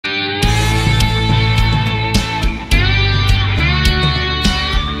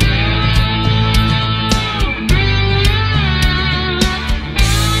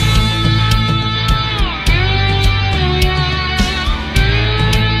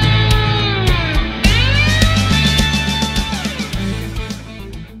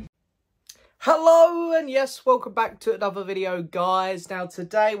Hello, and yes, welcome back to another video, guys. Now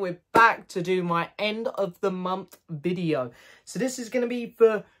today we're back to do my end of the month video. So this is going to be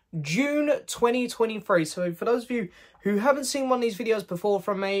for June 2023. So for those of you who haven't seen one of these videos before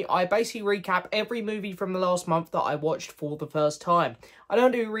from me, I basically recap every movie from the last month that I watched for the first time. I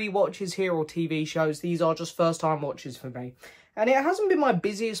don't do rewatches here or TV shows. These are just first time watches for me. And it hasn't been my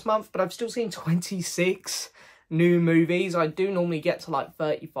busiest month, but I've still seen 26 new movies. I do normally get to like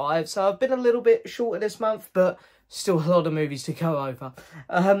 35, so I've been a little bit shorter this month, but still a lot of movies to go over.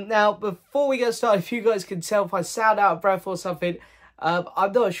 Now, before we get started, if you guys can tell if I sound out of breath or something,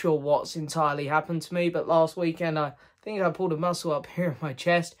 I'm not sure what's entirely happened to me, but last weekend I think I pulled a muscle up here in my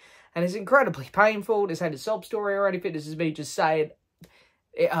chest, and it's incredibly painful. This ain't a sob story or anything, this is me just saying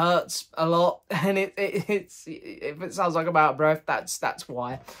it hurts a lot, and if it sounds like I'm out of breath, that's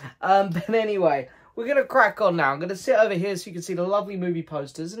why. But anyway, we're going to crack on now. I'm going to sit over here so you can see the lovely movie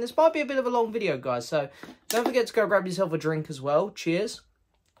posters. And this might be a bit of a long video, guys. So don't forget to go grab yourself a drink as well. Cheers.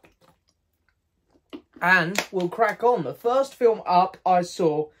 And we'll crack on. The first film up I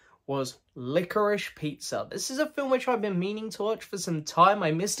saw was Licorice Pizza. This is a film which I've been meaning to watch for some time.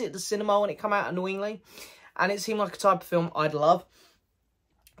 I missed it at the cinema when it came out, annoyingly. And it seemed like a type of film I'd love.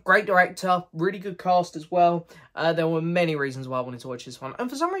 Great director, really good cast as well. There were many reasons why I wanted to watch this one. And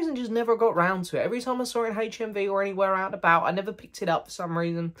for some reason, just never got round to it. Every time I saw it in HMV or anywhere out and about, I never picked it up for some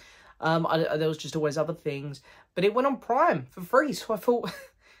reason. There was just always other things. But it went on Prime for free. So I thought,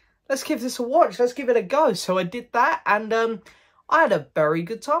 let's give this a watch. Let's give it a go. So I did that. And I had a very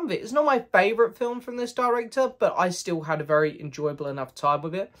good time with it. It's not my favourite film from this director, but I still had a very enjoyable enough time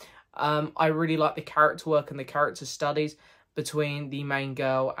with it. I really like the character work and the character studies between the main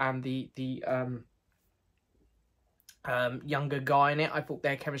girl and the younger guy in it. I thought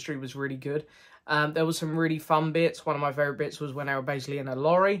their chemistry was really good. There was some really fun bits. One of my favourite bits was when they were basically in a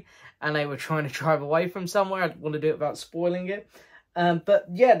lorry and they were trying to drive away from somewhere. I don't want to do it without spoiling it. But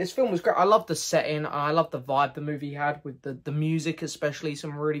yeah, this film was great. I love the setting. I love the vibe the movie had with the music, especially.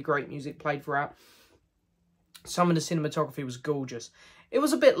 Some really great music played throughout. Some of the cinematography was gorgeous. It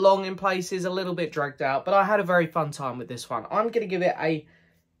was a bit long in places, a little bit dragged out, but I had a very fun time with this one. I'm going to give it a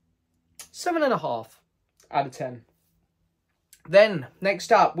 7.5 out of 10. Then,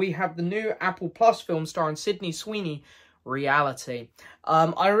 next up, we have the new Apple Plus film starring Sydney Sweeney, Reality.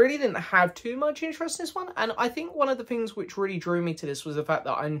 I really didn't have too much interest in this one, and I think one of the things which really drew me to this was the fact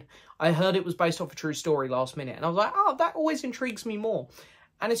that I heard it was based off a true story last minute, and I was like, oh, that always intrigues me more.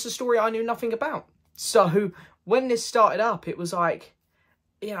 And it's a story I knew nothing about. So, when this started up, it was like,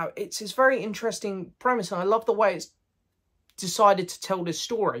 you know, it's this very interesting premise, and I love the way it's decided to tell this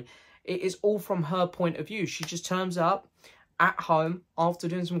story. It is all from her point of view. She just turns up at home after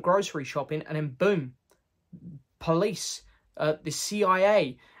doing some grocery shopping, and then boom, police, the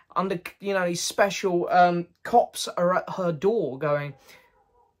CIA, under, you know, these special cops are at her door going,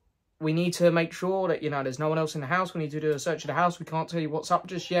 we need to make sure that, you know, there's no one else in the house. We need to do a search of the house. We can't tell you what's up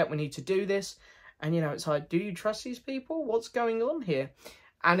just yet. We need to do this. And, you know, it's like, do you trust these people? What's going on here?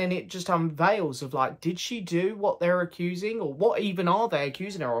 And then it just unveils of like, did she do what they're accusing, or what even are they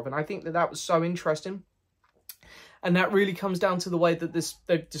accusing her of? And I think that was so interesting. And that really comes down to the way that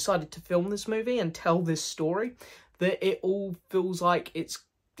they've decided to film this movie and tell this story, that it all feels like it's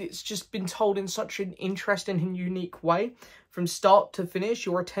just been told in such an interesting and unique way. From start to finish,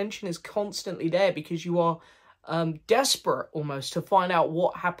 your attention is constantly there because you are desperate almost to find out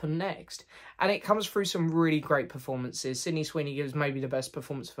what happened next. And it comes through some really great performances. Sydney Sweeney gives maybe the best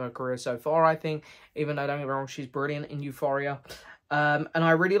performance of her career so far, I think, even though, don't get me wrong, she's brilliant in Euphoria. And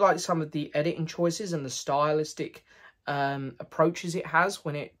I really like some of the editing choices and the stylistic approaches it has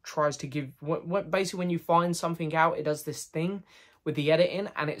when it tries to give, basically when you find something out, it does this thing with the editing,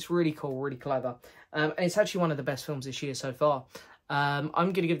 and it's really cool, really clever. And it's actually one of the best films this year so far. I'm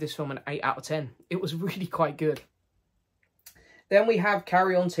going to give this film an 8 out of 10. It was really quite good. Then we have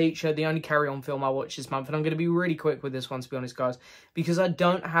Carry On Teacher, the only Carry On film I watched this month. And I'm going to be really quick with this one, to be honest, guys, because I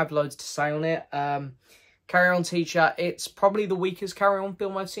don't have loads to say on it. Carry On Teacher, it's probably the weakest Carry On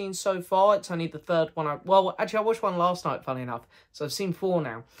film I've seen so far. It's only the third one. Well, actually, I watched one last night, funny enough. So I've seen 4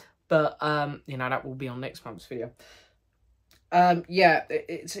 now. But, you know, that will be on next month's video. Yeah,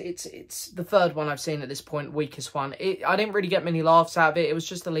 it's the third one I've seen at this point, weakest one. I didn't really get many laughs out of it. It was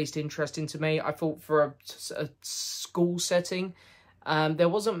just the least interesting to me. I thought for a school setting, there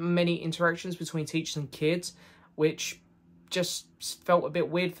wasn't many interactions between teachers and kids, which just felt a bit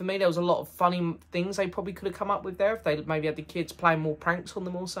weird for me. There was a lot of funny things they probably could have come up with there if they maybe had the kids playing more pranks on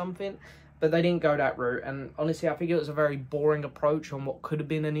them or something. But they didn't go that route. And honestly, I think it was a very boring approach on what could have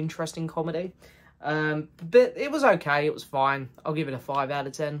been an interesting comedy. But it was okay. It was fine. I'll give it a 5 out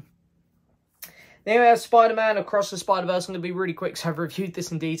of 10. Then we have Spider-Man Across the Spider-Verse. I'm going to be really quick because I've reviewed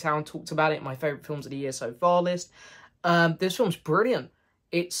this in detail and talked about it in my favourite films of the year so far list. This film's brilliant.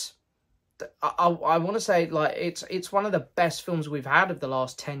 It's, I want to say, like, it's one of the best films we've had of the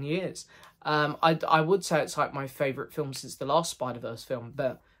last 10 years. I would say it's like my favourite film since the last Spider-Verse film,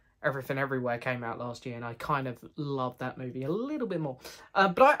 but Everything Everywhere came out last year and I kind of loved that movie a little bit more.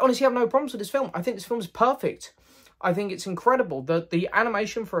 But I honestly have no problems with this film. I think this film is perfect. I think it's incredible. The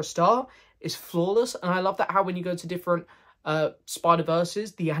animation for a star is flawless, and I love that how when you go to different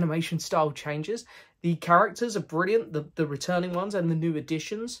Spider-Verses, the animation style changes. The characters are brilliant, the returning ones and the new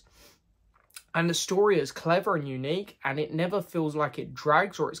additions. And the story is clever and unique, and it never feels like it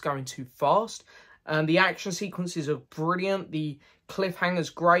drags or it's going too fast. The action sequences are brilliant, the cliffhanger's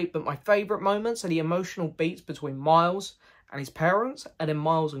great, but my favourite moments are the emotional beats between Miles and his parents, and then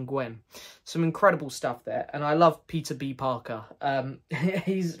Miles and Gwen. Some incredible stuff there, and I love Peter B. Parker.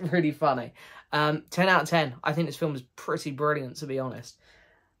 He's really funny. 10 out of 10. I think this film is pretty brilliant, to be honest.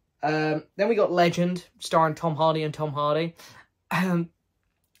 Then we got Legend, starring Tom Hardy and Tom Hardy.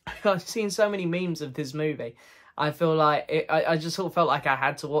 I've seen so many memes of this movie. I feel like, I just sort of felt like I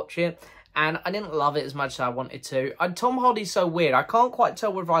had to watch it. And I didn't love it as much as I wanted to. Tom Hardy's so weird. I can't quite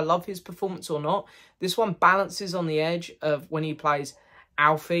tell whether I love his performance or not. This one balances on the edge of when he plays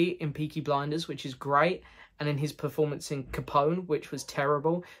Alfie in Peaky Blinders, which is great. And then his performance in Capone, which was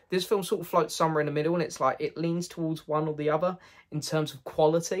terrible. This film sort of floats somewhere in the middle, and it's like it leans towards one or the other in terms of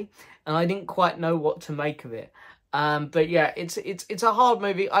quality. And I didn't quite know what to make of it. But yeah, it's a hard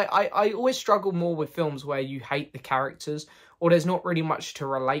movie. I always struggle more with films where you hate the characters or there's not really much to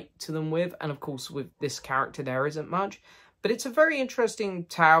relate to them with. And of course, with this character, there isn't much. But it's a very interesting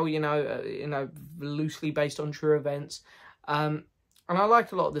tale, you know, loosely based on true events. And I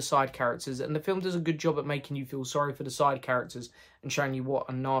like a lot of the side characters. And the film does a good job at making you feel sorry for the side characters and showing you what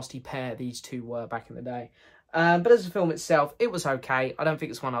a nasty pair these two were back in the day. But as a film itself, it was okay. I don't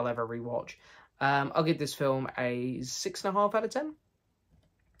think it's one I'll ever rewatch. I'll give this film a 6.5 out of 10.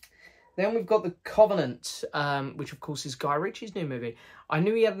 Then we've got The Covenant, which of course is Guy Ritchie's new movie. I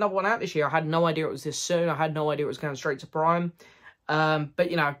knew he had another one out this year. I had no idea it was this soon. I had no idea it was going straight to Prime.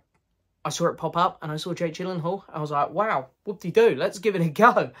 But, you know, I saw it pop up and I saw Jake Gyllenhaal. I was like, wow, whoop-de-doo, let's give it a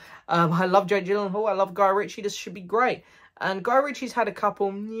go. I love Jake Gyllenhaal. I love Guy Ritchie. This should be great. And Guy Ritchie's had a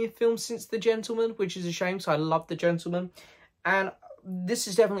couple films since The Gentleman, which is a shame, so I love The Gentleman. And this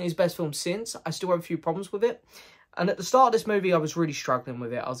is definitely his best film since. I still have a few problems with it. And at the start of this movie, I was really struggling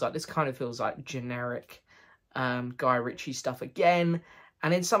with it. I was like, this kind of feels like generic Guy Ritchie stuff again.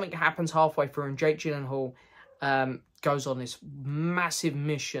 And then something happens halfway through and Jake Gyllenhaal goes on this massive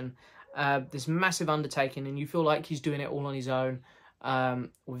mission, this massive undertaking, and you feel like he's doing it all on his own,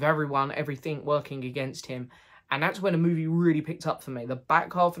 with everything working against him. And that's when the movie really picked up for me. The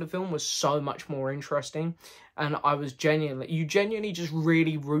back half of the film was so much more interesting. And I was you genuinely just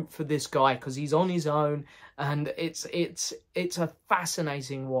really root for this guy because he's on his own. And it's a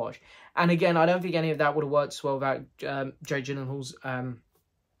fascinating watch. And again, I don't think any of that would have worked as well without Jake Gyllenhaal's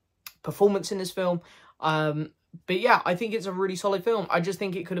performance in this film. But yeah, I think it's a really solid film. I just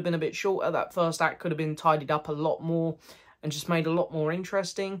think it could have been a bit shorter. That first act could have been tidied up a lot more and just made a lot more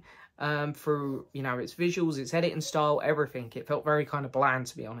interesting. Through, you know, its visuals, its editing style, everything. It felt very kind of bland,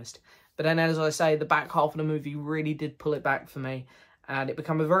 to be honest. But then, as I say, the back half of the movie really did pull it back for me. And it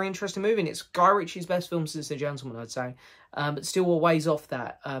became a very interesting movie. And it's Guy Ritchie's best film since The Gentleman, I'd say. But still a ways off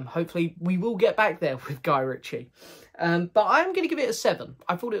that. Hopefully, we will get back there with Guy Ritchie. But I'm going to give it a 7.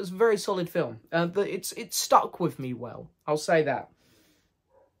 I thought it was a very solid film. It stuck with me well. I'll say that.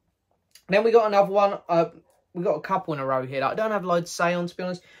 Then we got another one. We got a couple in a row here that I don't have loads to say on, to be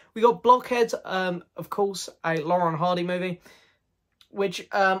honest. We got Blockhead, of course, a Lauren Hardy movie, which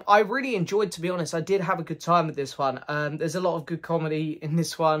I really enjoyed, to be honest. I did have a good time with this one. There's a lot of good comedy in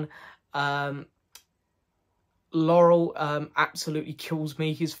this one. Laurel absolutely kills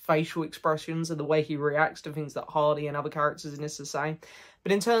me. His facial expressions and the way he reacts to things that Hardy and other characters in this are saying.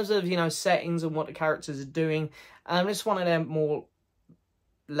 But in terms of, you know, settings and what the characters are doing, it's one of them more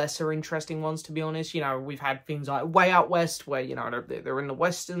lesser interesting ones, to be honest. You know, we've had things like Way Out West where, you know, they're in the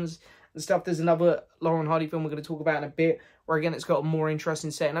westerns and stuff. There's another Lauren Hardy film we're going to talk about in a bit where, again, it's got a more interesting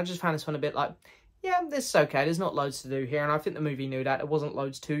setting. I just found this one a bit like, yeah, this is okay. There's not loads to do here. And I think the movie knew that. There wasn't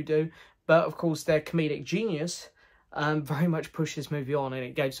loads to do. But, of course, their comedic genius very much pushed this movie on and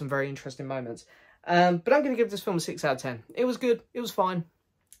it gave some very interesting moments. But I'm going to give this film a 6 out of 10. It was good. It was fine.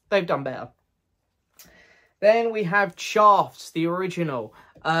 They've done better. Then we have Shaft, the original.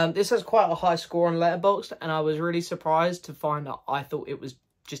 This has quite a high score on Letterboxd, and I was really surprised to find that I thought it was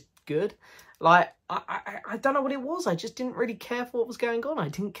just good. Like, I don't know what it was. I just didn't really care for what was going on. I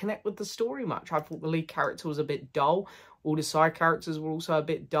didn't connect with the story much. I thought the lead character was a bit dull. All the side characters were also a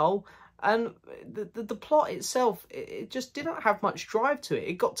bit dull. And the plot itself, it just didn't have much drive to it.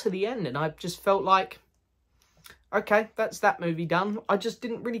 It got to the end and I just felt like, okay, that's that movie done. I just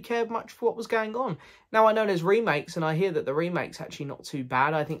didn't really care much for what was going on. Now, I know there's remakes, and I hear that the remake's actually not too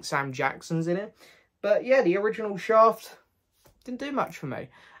bad. I think Sam Jackson's in it. But yeah, the original Shaft didn't do much for me.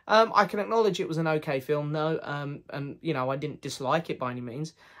 I can acknowledge it was an okay film, though. And, you know, I didn't dislike it by any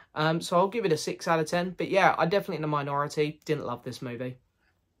means. So I'll give it a 6 out of 10. But yeah, I'm definitely in the minority. Didn't love this movie.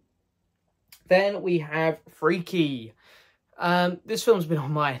 Then we have Freaky. This film's been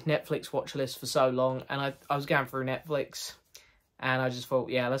on my Netflix watch list for so long, and I was going through Netflix, and I just thought,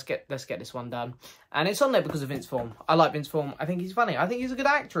 yeah, let's get this one done. And it's on there because of Vince Vaughn. I like Vince Vaughn. I think he's funny. I think he's a good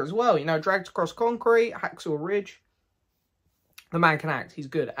actor as well. You know, Dragged Across Concrete, Hacksaw Ridge. The man can act. He's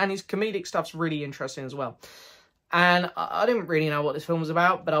good. And his comedic stuff's really interesting as well. And I didn't really know what this film was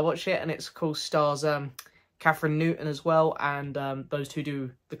about, but I watched it, and it's, of course, stars Catherine Newton as well, and those two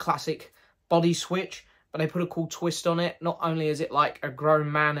do the classic body switch, but they put a cool twist on it. Not only is it like a grown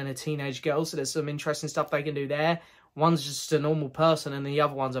man and a teenage girl, so there's some interesting stuff they can do there. One's just a normal person and the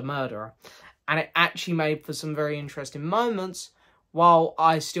other one's a murderer. And it actually made for some very interesting moments, while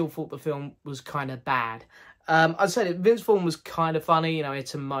I still thought the film was kind of bad. I'd say that Vince Vaughn was kind of funny. You know, he had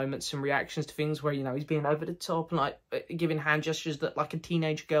some moments, some reactions to things where, you know, he's being over the top and like giving hand gestures that like a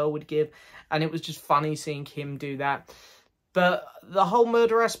teenage girl would give. And it was just funny seeing him do that. But the whole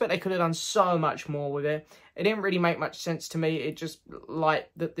murder aspect, they could have done so much more with it. It didn't really make much sense to me. It just, like,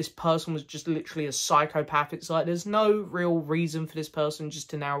 that this person was just literally a psychopath. It's like, there's no real reason for this person just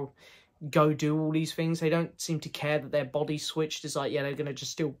to now go do all these things. They don't seem to care that their body switched. It's like, yeah, they're going to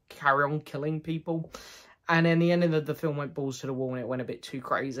just still carry on killing people. And then the ending of the film went balls to the wall and it went a bit too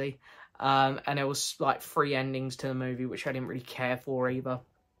crazy. And there was, like, 3 endings to the movie, which I didn't really care for either.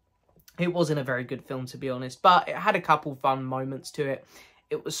 It wasn't a very good film, to be honest, but it had a couple fun moments to it.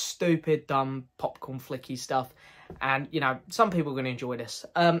 It was stupid, dumb, popcorn flicky stuff, and, you know, some people are going to enjoy this.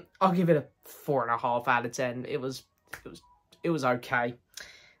 I'll give it a 4.5 out of 10. It was okay.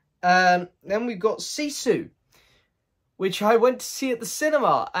 Then we've got Sisu, which I went to see at the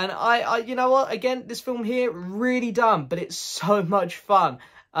cinema, and I you know what, again, this film here, really dumb, but it's so much fun.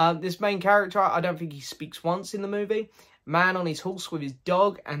 This main character, I don't think he speaks once in the movie. Man on his horse with his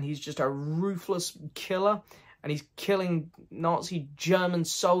dog, and he's just a ruthless killer, and he's killing Nazi German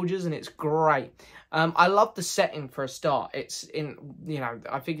soldiers, and it's great. I love the setting for a start. It's in, you know,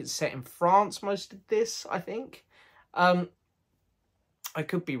 I think it's set in France, most of this, I think. I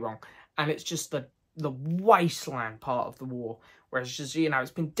could be wrong. And it's just the wasteland part of the war, where it's just, you know,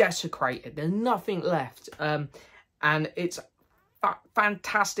 it's been desecrated. There's nothing left. And it's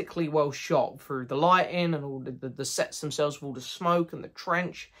fantastically well shot through the lighting and all the sets themselves with all the smoke and the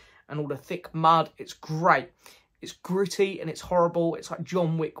trench and all the thick mud. It's great. It's gritty and it's horrible. It's like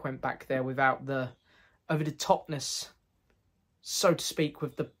John Wick went back there without the over-the-topness, so to speak,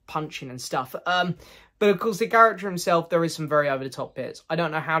 with the punching and stuff. But of course, the character himself, there is some very over-the-top bits. I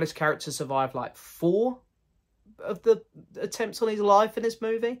don't know how this character survived like 4 of the attempts on his life in this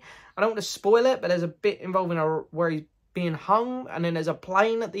movie. I don't want to spoil it, but there's a bit involving where he's being hung, and then there's a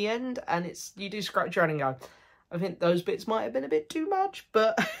plane at the end, and it's, you do scratch your head and go, I think those bits might have been a bit too much,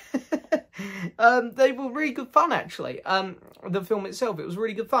 but they were really good fun, actually. The film itself, it was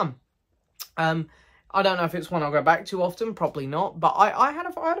really good fun. I don't know if it's one I'll go back to often, probably not, but I had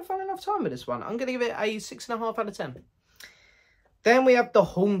a fun enough time with this one. I'm going to give it a 6.5 out of 10. Then we have The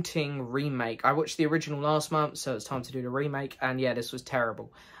Haunting remake. I watched the original last month, so it's time to do the remake, and yeah, this was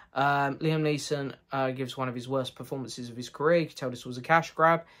terrible. Liam Neeson gives one of his worst performances of his career. You could tell this was a cash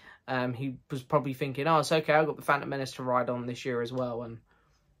grab. He was probably thinking, oh, it's okay, I've got The Phantom Menace to ride on this year as well, and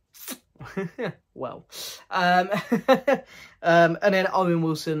well. And then Owen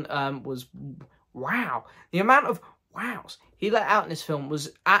Wilson was, wow. The amount of wows he let out in this film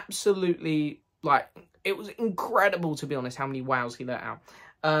was absolutely, like, it was incredible, to be honest, how many wows he let out.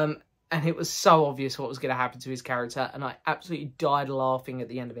 And it was so obvious what was going to happen to his character, and I absolutely died laughing at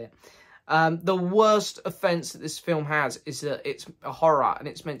the end of it. The worst offence that this film has is that it's a horror, and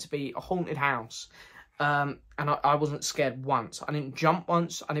it's meant to be a haunted house. And I wasn't scared once. I didn't jump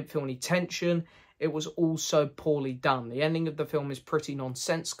once. I didn't feel any tension. It was all so poorly done. The ending of the film is pretty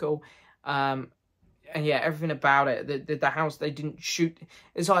nonsensical. And yeah, everything about it, the house, they didn't shoot.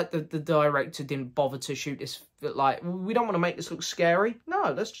 It's like the director didn't bother to shoot this. Like, we don't want to make this look scary.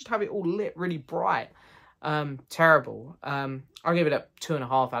 No, let's just have it all lit really bright. Terrible. I'll give it a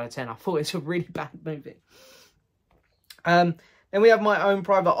 2.5 out of 10. I thought it's a really bad movie. Then we have My Own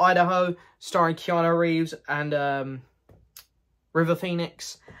Private Idaho, starring Keanu Reeves and River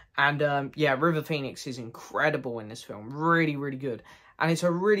Phoenix. And yeah, River Phoenix is incredible in this film. Really, really good. And it's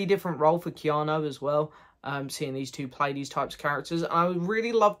a really different role for Keanu as well. Seeing these two play these types of characters. And I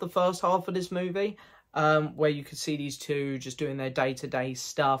really loved the first half of this movie, where you could see these two just doing their day-to-day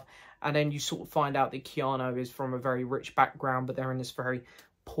stuff. And then you sort of find out that Keanu is from a very rich background, but they're in this very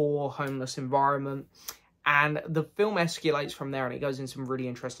poor, homeless environment. And the film escalates from there, and it goes in some really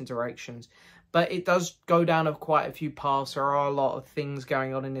interesting directions. But it does go down of quite a few paths. There are a lot of things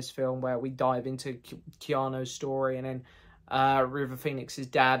going on in this film where we dive into Keanu's story and then River Phoenix's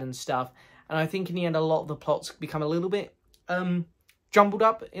dad and stuff. And I think in the end, a lot of the plots become a little bit jumbled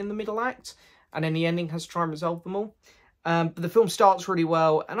up in the middle act. And then the ending has to try and resolve them all. But the film starts really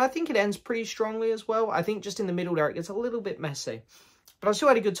well. And I think it ends pretty strongly as well. I think just in the middle there, it gets a little bit messy. But I still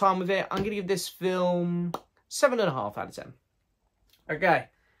had a good time with it. I'm going to give this film 7.5 out of 10. Okay,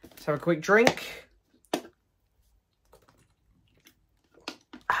 let's have a quick drink.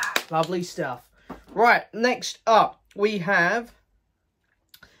 Lovely stuff. Right, next up, we have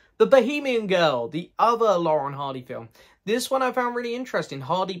The Bohemian Girl, the other Laurel and Hardy film. This one I found really interesting.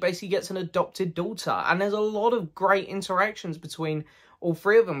 Hardy basically gets an adopted daughter, and there's a lot of great interactions between all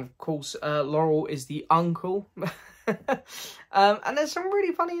three of them. Of course, Laurel is the uncle. And there's some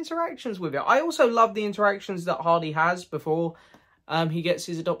really funny interactions with it. I also love the interactions that Hardy has before he gets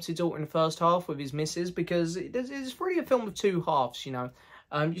his adopted daughter in the first half with his missus, because it's really a film of two halves, you know.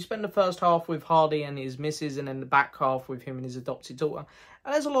 You spend the first half with Hardy and his missus, and then the back half with him and his adopted daughter.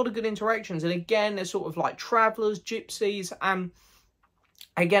 And there's a lot of good interactions. And again, they're sort of like travellers, gypsies, and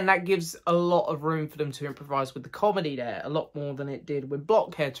again, that gives a lot of room for them to improvise with the comedy there, a lot more than it did with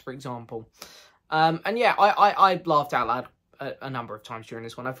Blockheads, for example. And yeah, I laughed out loud a number of times during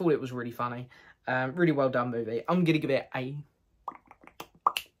this one. I thought it was really funny. Really well done movie. I'm going to give it a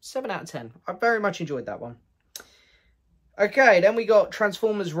 7 out of 10. I very much enjoyed that one. Okay, then we got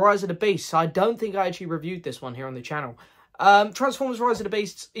Transformers Rise of the Beasts. I don't think I actually reviewed this one here on the channel. Transformers Rise of the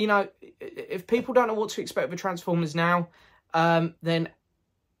Beasts, you know, if people don't know what to expect with Transformers now, then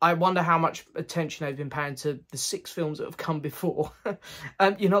I wonder how much attention they've been paying to the 6 films that have come before.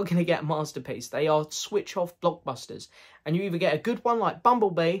 You're not going to get a masterpiece. They are switch-off blockbusters. And you either get a good one like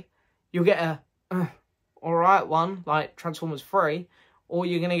Bumblebee, you'll get a alright one like Transformers 3, or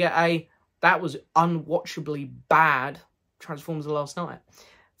you're going to get a, that was unwatchably bad Transformers The Last Night.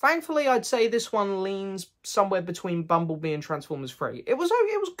 Thankfully, I'd say this one leans somewhere between Bumblebee and Transformers 3. It was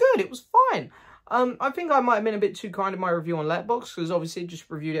good. It was fine. I think I might have been a bit too kind in my review on Letterboxd, because obviously just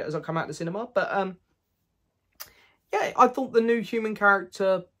reviewed it as I come out of the cinema. But yeah, I thought the new human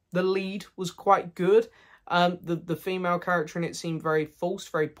character, the lead, was quite good. The female character in it seemed very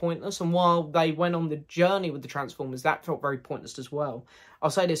forced, very pointless. And while they went on the journey with the Transformers, that felt very pointless as well.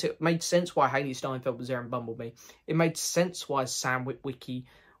 I'll say this, it made sense why Hailee Steinfeld was there in Bumblebee. It made sense why Sam Witwicky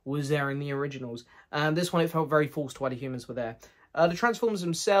was there in the originals. This one, it felt very forced why the humans were there. The Transformers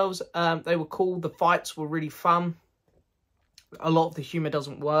themselves, they were cool. The fights were really fun. A lot of the humour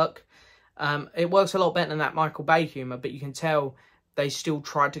doesn't work. It works a lot better than that Michael Bay humour, but you can tell they still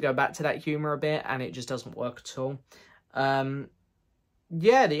tried to go back to that humour a bit, and it just doesn't work at all.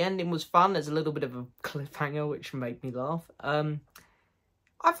 Yeah, the ending was fun. There's a little bit of a cliffhanger, which made me laugh.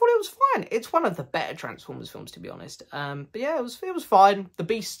 I thought it was fine. It's one of the better Transformers films, to be honest. But yeah, it was fine. The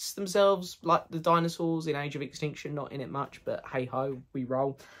beasts themselves, like the dinosaurs in Age of Extinction, not in it much, but hey-ho, we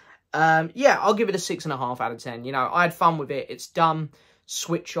roll. Yeah, I'll give it a 6.5 out of 10. You know, I had fun with it. It's dumb,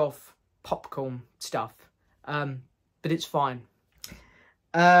 switch-off, popcorn stuff. But it's fine.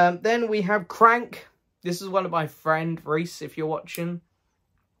 Then we have Crank. This is one of my friend, Reese, if you're watching.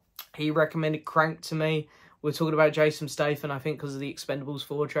 He recommended Crank to me. We're talking about Jason Statham, I think, because of the Expendables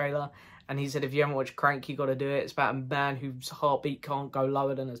 4 trailer. And he said, if you haven't watched Crank, you got to do it. It's about a man whose heartbeat can't go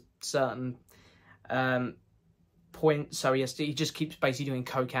lower than a certain point. So he just keeps basically doing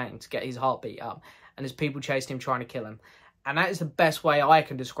cocaine to get his heartbeat up. And there's people chasing him, trying to kill him. And that is the best way I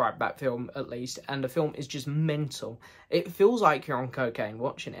can describe that film, at least. And the film is just mental. It feels like you're on cocaine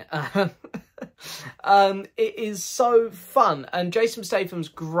watching it. It is so fun. And Jason Statham's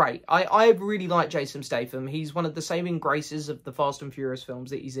great. I really like Jason Statham. He's one of the saving graces of the Fast and Furious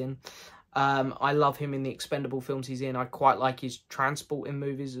films that he's in. I love him in the Expendable films he's in. I quite like his transporting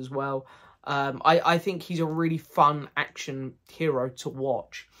movies as well. I think he's a really fun action hero to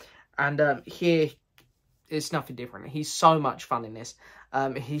watch. And here, it's nothing different. He's so much fun in this.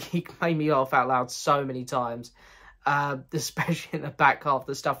 He made me laugh out loud so many times. Especially in the back half,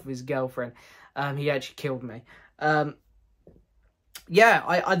 the stuff with his girlfriend. He actually killed me. yeah,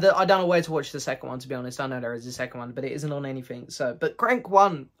 I don't know where to watch the second one, to be honest. I know there is a second one, but it isn't on anything. So, but Crank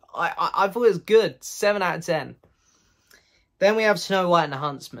 1, I thought it was good. 7 out of 10. Then we have Snow White and the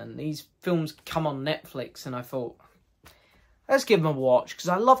Huntsman. These films come on Netflix, and I thought, let's give them a watch, because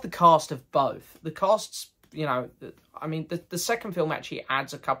I love the cast of both. The casts, you know, I mean, the second film actually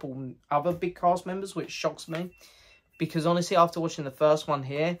adds a couple other big cast members, which shocks me. Because honestly, after watching the first one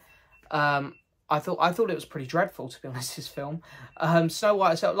here, I thought it was pretty dreadful, to be honest, this film. Snow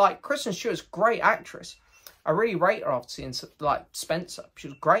White herself, like, Kristen Stewart's a great actress. I really rate her after seeing, like, Spencer. She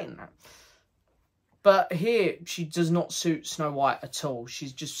was great in that. But here, she does not suit Snow White at all.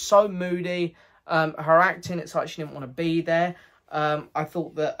 She's just so moody. Her acting, it's like she didn't want to be there. I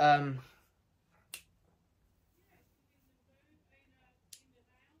thought that...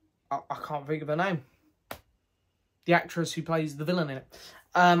 I can't think of her name. The actress who plays the villain in it.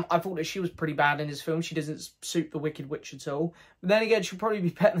 I thought that she was pretty bad in this film. She doesn't suit the Wicked Witch at all. But then again, she'll probably be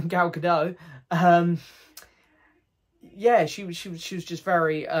better than Gal Gadot. Yeah, she was just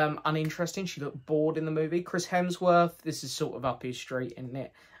very uninteresting. She looked bored in the movie. Chris Hemsworth, this is sort of up his street, isn't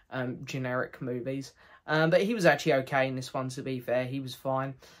it? Generic movies. But he was actually okay in this one, to be fair. He was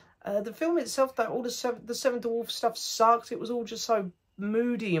fine. The film itself, though, all the Seven Dwarfs stuff sucked. It was all just so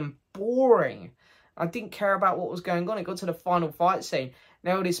moody and boring. I didn't care about what was going on. It got to the final fight scene.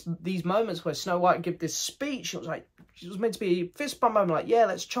 Now, these moments where Snow White gave this speech, it was like, it was meant to be a fist bump moment, like, yeah,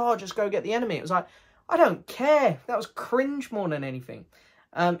 let's charge, let's go get the enemy. It was like, I don't care. That was cringe more than anything.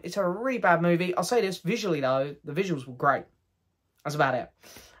 It's a really bad movie. I'll say this, visually though, the visuals were great. That's about it.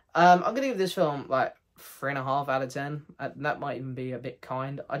 I'm going to give this film like 3.5 out of 10. That might even be a bit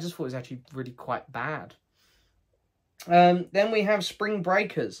kind. I just thought it was actually really quite bad. Then we have Spring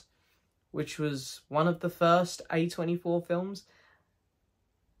Breakers, which was one of the first A24 films.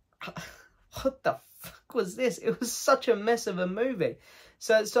 What the fuck was this? It was such a mess of a movie.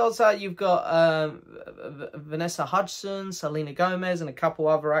 So it starts out, you've got Vanessa Hudson, Selena Gomez, and a couple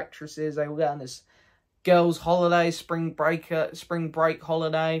other actresses. They all go on this girls' holiday, spring break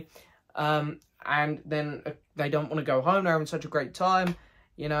holiday. And then they don't want to go home. They're having such a great time,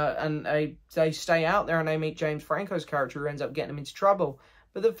 you know, and they stay out there and they meet James Franco's character, who ends up getting them into trouble.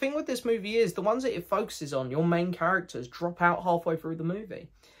 But the thing with this movie is, the ones that it focuses on, your main characters, drop out halfway through the movie.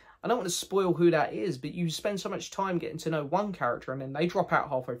 I don't want to spoil who that is, but you spend so much time getting to know one character, and then they drop out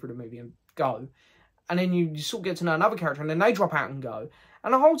halfway through the movie and go. And then you sort of get to know another character, and then they drop out and go.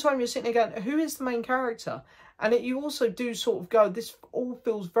 And the whole time you're sitting there going, who is the main character? And you also do sort of go, this all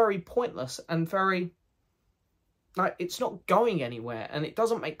feels very pointless and very... like, it's not going anywhere, and it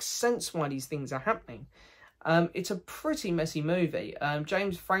doesn't make sense why these things are happening. It's a pretty messy movie.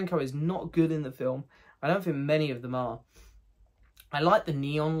 James Franco is not good in the film. I don't think many of them are. I like the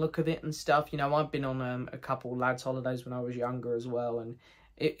neon look of it and stuff. You know, I've been on a couple lads' holidays when I was younger as well, and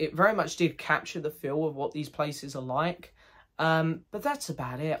it very much did capture the feel of what these places are like. But that's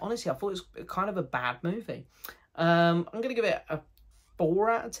about it. Honestly, I thought it was kind of a bad movie. I'm going to give it a 4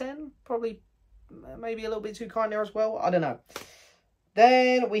 out of 10. Probably, maybe a little bit too kind there as well. I don't know.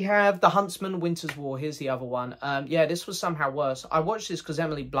 Then we have The Huntsman, Winter's War. Here's the other one. Yeah, this was somehow worse. I watched this because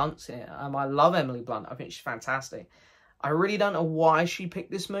Emily Blunt's in it. I love Emily Blunt. I think she's fantastic. I really don't know why she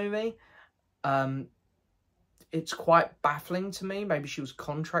picked this movie. It's quite baffling to me. Maybe she was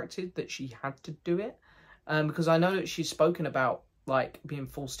contracted that she had to do it. Because I know that she's spoken about, like, being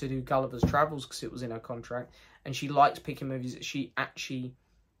forced to do Gulliver's Travels because it was in her contract. And she likes picking movies that she actually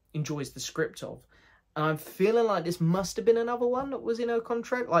enjoys the script of. And I'm feeling like this must have been another one that was in her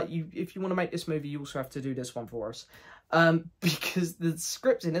contract. Like, if you want to make this movie, you also have to do this one for us. Because the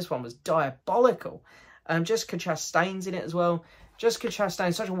script in this one was diabolical. Jessica Chastain's in it as well. Jessica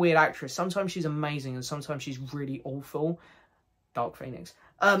Chastain's such a weird actress. Sometimes she's amazing and sometimes she's really awful. Dark Phoenix.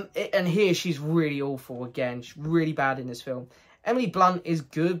 And here she's really awful again. She's really bad in this film. Emily Blunt is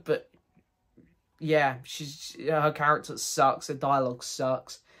good, but yeah, her character sucks. Her dialogue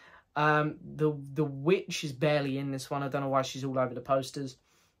sucks. The witch is barely in this one. I don't know why she's all over the posters.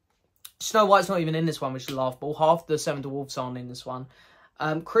 Snow White's not even in this one, which is laughable. Half the Seven Dwarfs aren't in this one.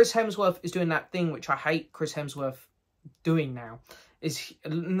 Chris Hemsworth is doing that thing which I hate Chris Hemsworth doing now.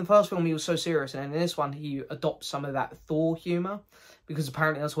 In the first film he was so serious, and in this one he adopts some of that Thor humour, because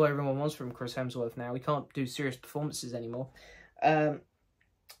apparently that's what everyone wants from Chris Hemsworth now. He can't do serious performances anymore. And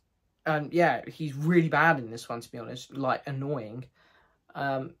yeah, he's really bad in this one, to be honest. Like, annoying.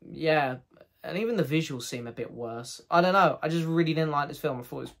 Yeah, and even the visuals seem a bit worse. I don't know. I just really didn't like this film. I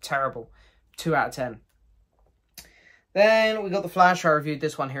thought it was terrible. 2 out of 10. Then we got The Flash. I reviewed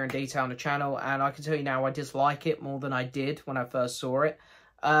this one here in detail on the channel, and I can tell you now I dislike it more than I did when I first saw it.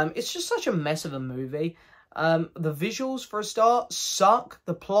 It's just such a mess of a movie. The visuals, for a start, suck.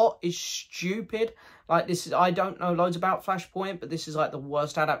 The plot is stupid. Like, this is, I don't know loads about Flashpoint, but this is like the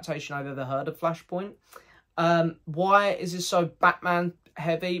worst adaptation I've ever heard of Flashpoint. Why is this so Batman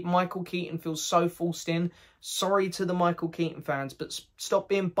heavy? Michael Keaton feels so forced in. Sorry to the Michael Keaton fans, but stop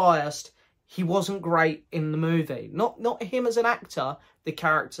being biased. He wasn't great in the movie. Not him as an actor, the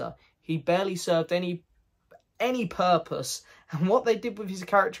character. He barely served any purpose. And what they did with his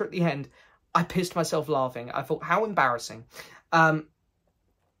character at the end, I pissed myself laughing. I thought, how embarrassing. And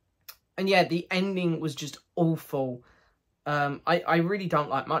yeah, the ending was just awful. I really don't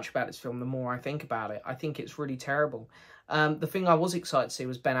like much about this film the more I think about it. I think it's really terrible. The thing I was excited to see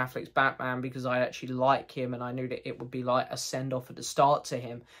was Ben Affleck's Batman, because I actually like him and I knew that it would be like a send-off at the start to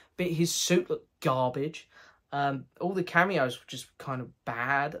him. But his suit looked garbage. All the cameos were just kind of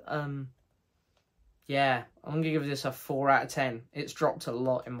bad. Yeah, I'm going to give this a 4 out of 10. It's dropped a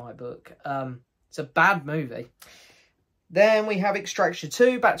lot in my book. It's a bad movie. Then we have Extraction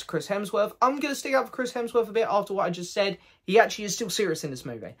 2, back to Chris Hemsworth. I'm going to stick up for Chris Hemsworth a bit after what I just said. He actually is still serious in this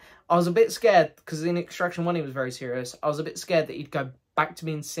movie. I was a bit scared, because in Extraction 1 he was very serious. I was a bit scared that he'd go back to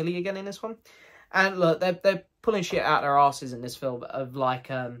being silly again in this one. And look, they're pulling shit out their asses in this film of like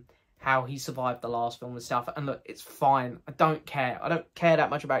how he survived the last film and stuff. And look, it's fine. I don't care. I don't care that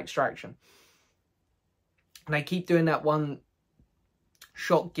much about Extraction. And they keep doing that one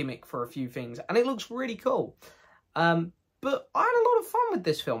shot gimmick for a few things. And it looks really cool. But I had a lot of fun with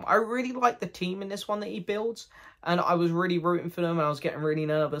this film. I really like the team in this one that he builds. And I was really rooting for them. And I was getting really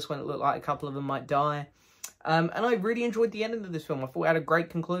nervous when it looked like a couple of them might die. And I really enjoyed the ending of this film. I thought it had a great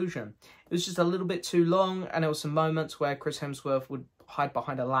conclusion. It was just a little bit too long. And there were some moments where Chris Hemsworth would hide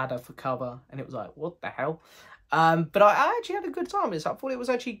behind a ladder for cover. And it was like, what the hell? But I actually had a good time. I thought it was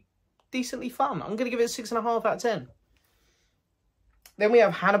actually decently fun. I'm going to give it a 6.5 out of 10. Then we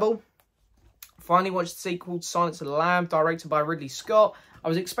have Hannibal. Finally watched the sequel to Silence of the Lambs, directed by Ridley Scott. I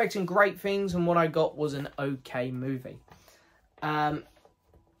was expecting great things, and what I got was an okay movie. Yeah,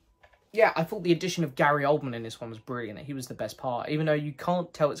 I thought the addition of Gary Oldman in this one was brilliant. He was the best part. Even though you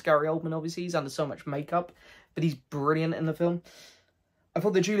can't tell it's Gary Oldman, obviously. He's under so much makeup, but he's brilliant in the film. I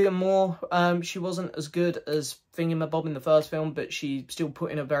thought that Julianne Moore, she wasn't as good as Thingamabob in the first film, but she still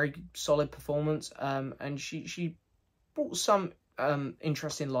put in a very solid performance. And she brought some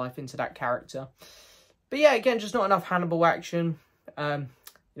interesting life into that character. But yeah, again, just not enough Hannibal action. You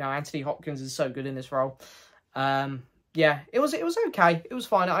know, Anthony Hopkins is so good in this role. Yeah, it was okay. It was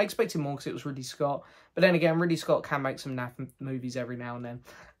fine. I expected more because it was Ridley Scott. But then again, Ridley Scott can make some naff movies every now and then.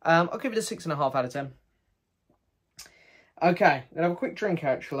 I'll give it a 6.5 out of 10. Okay, I'm going to have a quick drink,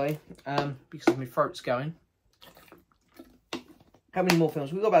 actually, because my throat's going. How many more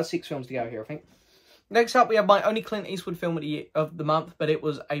films? We've got about 6 films to go here, I think. Next up, we have my only Clint Eastwood film of the month, but it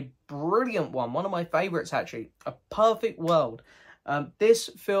was a brilliant one. One of my favourites, actually. A Perfect World. This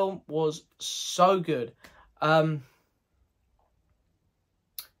film was so good. I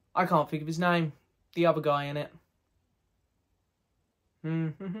can't think of his name. The other guy in it.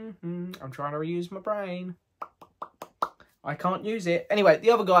 I'm trying to reuse my brain. I can't use it. Anyway, the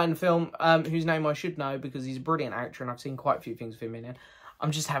other guy in the film, whose name I should know because he's a brilliant actor and I've seen quite a few things with him in it.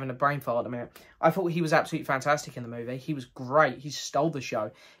 I'm just having a brain fart at the minute. I thought he was absolutely fantastic in the movie. He was great. He stole the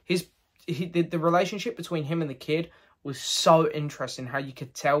show. The relationship between him and the kid was so interesting. How you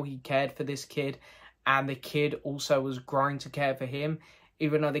could tell he cared for this kid and the kid also was growing to care for him,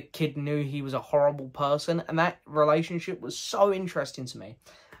 even though the kid knew he was a horrible person. And that relationship was so interesting to me.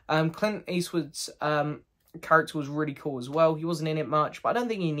 Clint Eastwood's character was really cool as well. He wasn't in it much, but I don't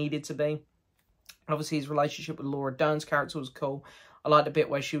think he needed to be. Obviously, his relationship with Laura Dern's character was cool. I liked the bit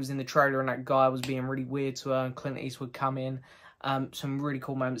where she was in the trailer and that guy was being really weird to her and Clint Eastwood come in. Some really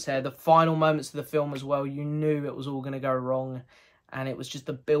cool moments there. The final moments of the film as well, you knew it was all going to go wrong. And it was just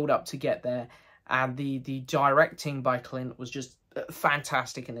the build-up to get there. And the directing by Clint was just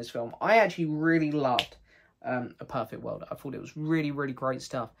fantastic in this film. I actually really loved A Perfect World. I thought it was really, really great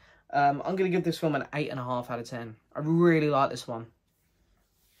stuff. I'm going to give this film an 8.5 out of 10. I really like this one.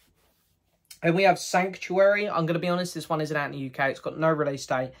 And we have Sanctuary. I'm going to be honest, this one isn't out in the UK. It's got no release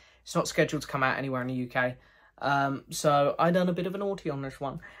date. It's not scheduled to come out anywhere in the UK. So I done a bit of an naughty on this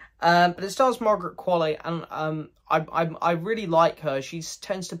one. But it stars Margaret Qualley, and I really like her. She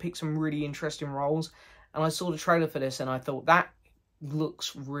tends to pick some really interesting roles. And I saw the trailer for this, and I thought that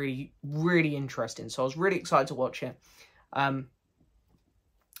looks really, really interesting. So I was really excited to watch it.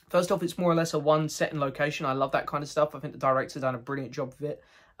 First off, it's more or less a one set in location. I love that kind of stuff. I think the director's done a brilliant job of it.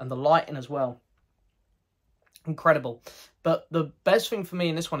 And the lighting as well. Incredible. But the best thing for me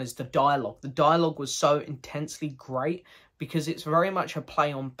in this one is the dialogue. The dialogue was so intensely great because it's very much a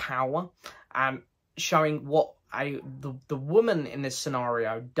play on power. And showing what the woman in this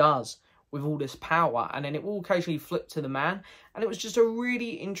scenario does with all this power, and then it will occasionally flip to the man, and it was just a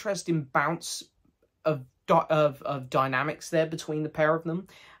really interesting bounce of dynamics there between the pair of them,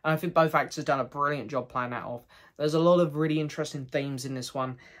 and I think both actors done a brilliant job playing that off. There's a lot of really interesting themes in this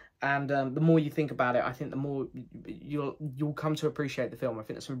one, and the more you think about it, I think the more you'll come to appreciate the film. I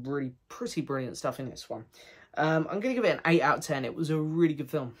think there's some really pretty brilliant stuff in this one. I'm going to give it an 8 out of 10. It was a really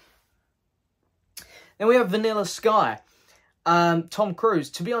good film. Then we have Vanilla Sky. Tom Cruise.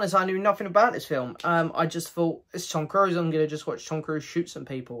 To be honest, I knew nothing about this film. I just thought, it's Tom Cruise, I'm going to just watch Tom Cruise shoot some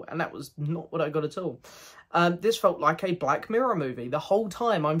people. And that was not what I got at all. This felt like a Black Mirror movie. The whole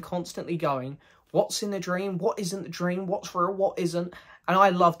time I'm constantly going, what's in the dream? What isn't the dream? What's real? What isn't? And I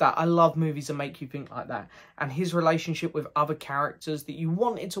love that. I love movies that make you think like that. And his relationship with other characters that you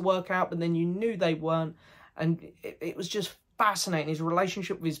wanted to work out, but then you knew they weren't. And it was just fascinating. His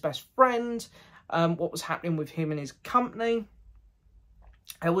relationship with his best friend, what was happening with him and his company.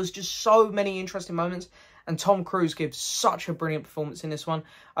 There was just so many interesting moments. And Tom Cruise gives such a brilliant performance in this one.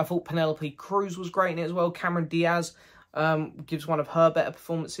 I thought Penelope Cruz was great in it as well. Cameron Diaz gives one of her better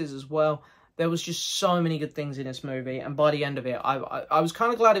performances as well. There was just so many good things in this movie. And by the end of it, I was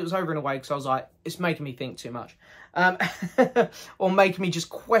kind of glad it was over in a way, because I was like, it's making me think too much. Or making me just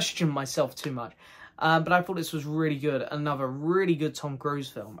question myself too much. But I thought this was really good. Another really good Tom Cruise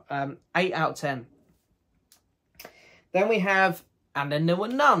film. 8 out of 10. Then we have And Then There Were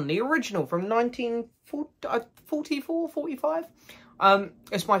None, the original from 1944, 45.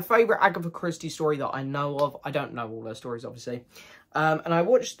 It's my favourite Agatha Christie story that I know of. I don't know all her stories, obviously. And I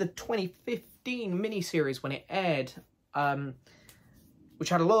watched the 2015 miniseries when it aired, which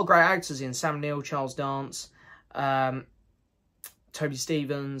had a lot of great actors in. Sam Neill, Charles Dance, Toby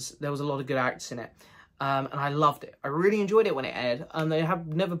Stephens. There was a lot of good actors in it. And I loved it. I really enjoyed it when it aired. And they have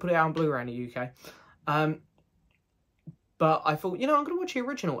never put it out on Blu-ray in the UK. But I thought, you know, I'm going to watch the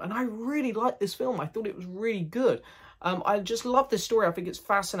original. And I really liked this film. I thought it was really good. I just love this story. I think it's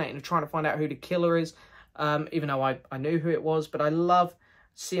fascinating of trying to find out who the killer is. Even though I knew who it was. But I love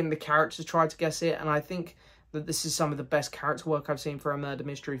seeing the characters try to guess it. And I think that this is some of the best character work I've seen for a murder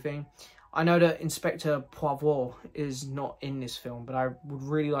mystery thing. I know that Inspector Poirot is not in this film, but I would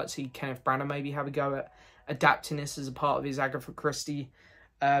really like to see Kenneth Branagh maybe have a go at adapting this as a part of his Agatha Christie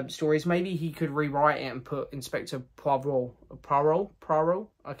stories. Maybe he could rewrite it and put Inspector Poirot,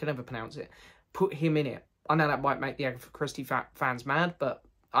 I can never pronounce it, put him in it. I know that might make the Agatha Christie fans mad, but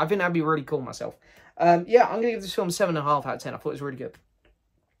I think that'd be really cool myself. Yeah, I'm going to give this film 7.5 out of 10. I thought it was really good.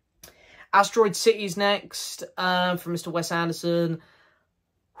 Asteroid City's next, from Mr. Wes Anderson.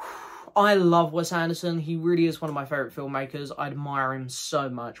 I love Wes Anderson. He really is one of my favourite filmmakers. I admire him so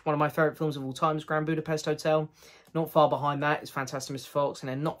much. One of my favourite films of all time is Grand Budapest Hotel. Not far behind that is Fantastic Mr. Fox. And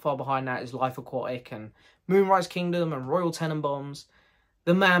then not far behind that is Life Aquatic and Moonrise Kingdom and Royal Tenenbaums.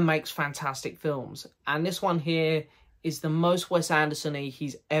 The man makes fantastic films. And this one here is the most Wes Anderson-y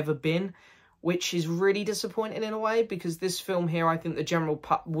he's ever been, which is really disappointing in a way, because this film here, I think the general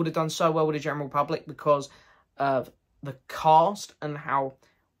would have done so well with the general public because of the cast and how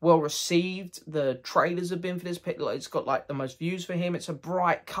well received the trailers have been for this picture. It's got like the most views for him. It's a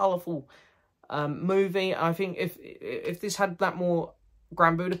bright, colourful movie. I think if this had that more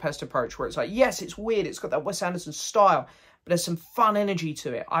Grand Budapest approach, where it's like, yes, it's weird, it's got that Wes Anderson style, but there's some fun energy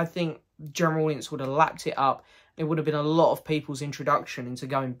to it, I think the general audience would have lapped it up. It would have been a lot of people's introduction into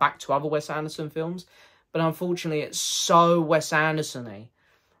going back to other Wes Anderson films. But unfortunately, it's so Wes Anderson-y.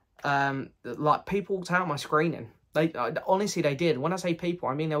 Like, people walked out of my screening. Honestly, they did. When I say people,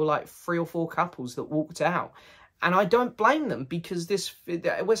 I mean there were like 3 or 4 couples that walked out. And I don't blame them, because this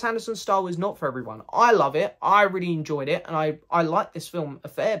Wes Anderson style is not for everyone. I love it. I really enjoyed it. And I like this film a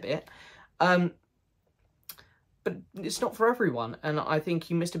fair bit. But it's not for everyone. And I think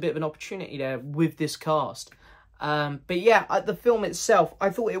he missed a bit of an opportunity there with this cast. But yeah, the film itself, I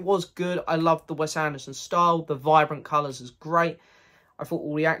thought it was good. I loved the Wes Anderson style. The vibrant colours is great. I thought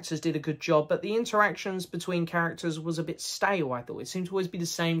all the actors did a good job, but the interactions between characters was a bit stale, I thought. It seemed to always be the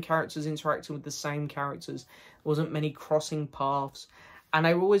same characters interacting with the same characters. There wasn't many crossing paths, and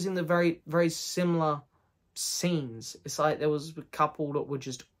they were always in the very, very similar scenes. It's like there was a couple that were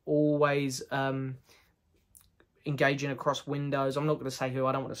just always engaging across windows. I'm not going to say who,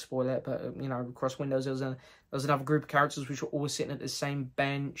 I don't want to spoil it, but, you know, across windows, there was another group of characters which were always sitting at the same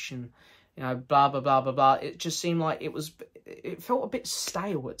bench, and, you know, blah, blah, blah, blah, blah. It just seemed like it felt a bit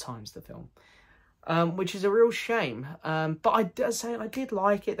stale at times, the film, which is a real shame. But I did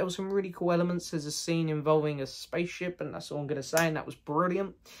like it. There were some really cool elements. There's a scene involving a spaceship, and that's all I'm going to say, and that was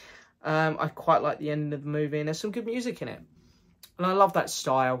brilliant. I quite like the end of the movie, and there's some good music in it. And I love that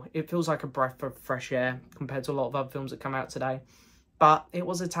style. It feels like a breath of fresh air compared to a lot of other films that come out today. But it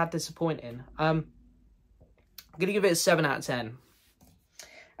was a tad disappointing. I'm going to give it a 7 out of 10.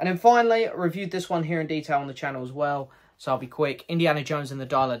 And then finally, I reviewed this one here in detail on the channel as well. So I'll be quick. Indiana Jones and the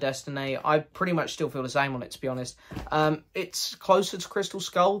Dial of Destiny. I pretty much still feel the same on it, to be honest. It's closer to Crystal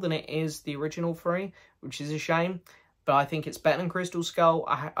Skull than it is the original 3, which is a shame. But I think it's better than Crystal Skull.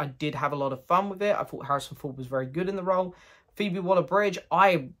 I did have a lot of fun with it. I thought Harrison Ford was very good in the role. Phoebe Waller-Bridge,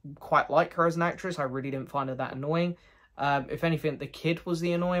 I quite like her as an actress. I really didn't find her that annoying. If anything, the kid was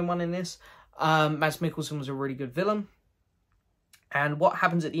the annoying one in this. Mads Mikkelsen was a really good villain. And what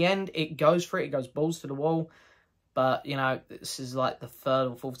happens at the end, it goes for it. It goes balls to the wall. But, you know, this is like the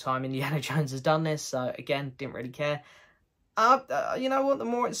 3rd or 4th time Indiana Jones has done this. So, again, didn't really care. You know what? The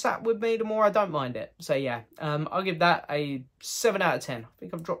more it sat with me, the more I don't mind it. So, yeah, I'll give that a 7 out of 10. I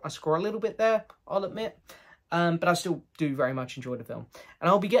think I've dropped my score a little bit there, I'll admit. But I still do very much enjoy the film. And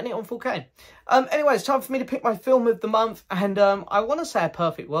I'll be getting it on 4K. Anyway, it's time for me to pick my film of the month. And I want to say A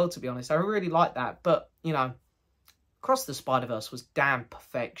Perfect World, to be honest. I really like that. But, you know, Across the Spider-Verse was damn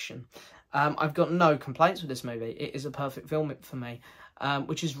perfection. I've got no complaints with this movie. It is a perfect film for me.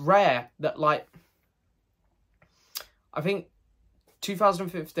 Which is rare that, like, I think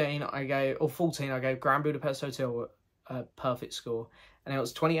 2015 I gave, or 14 I gave Grand Budapest Hotel a perfect score. And it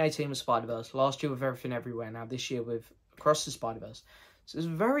was 2018 with Spider-Verse. Last year with Everything Everywhere. Now this year with Across the Spider-Verse. So it's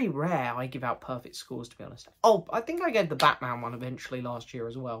very rare I give out perfect scores, to be honest. Oh, I think I gave the Batman one eventually last year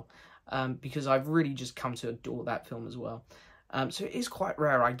as well. Because I've really just come to adore that film as well. So it is quite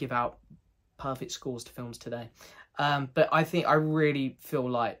rare I give out perfect scores to films today. But I think I really feel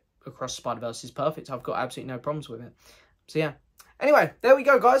like Across the Spider-Verse is perfect. I've got absolutely no problems with it. So yeah. Anyway, there we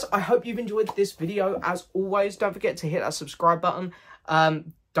go, guys. I hope you've enjoyed this video. As always, don't forget to hit that subscribe button.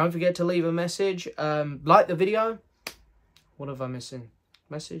 Don't forget to leave a message. Like the video. What have I missing?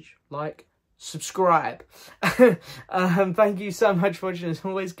 Message, like, subscribe. Thank you so much for watching as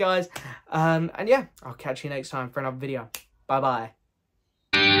always, guys. And yeah, I'll catch you next time for another video.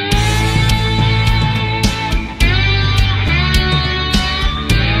 Bye-bye.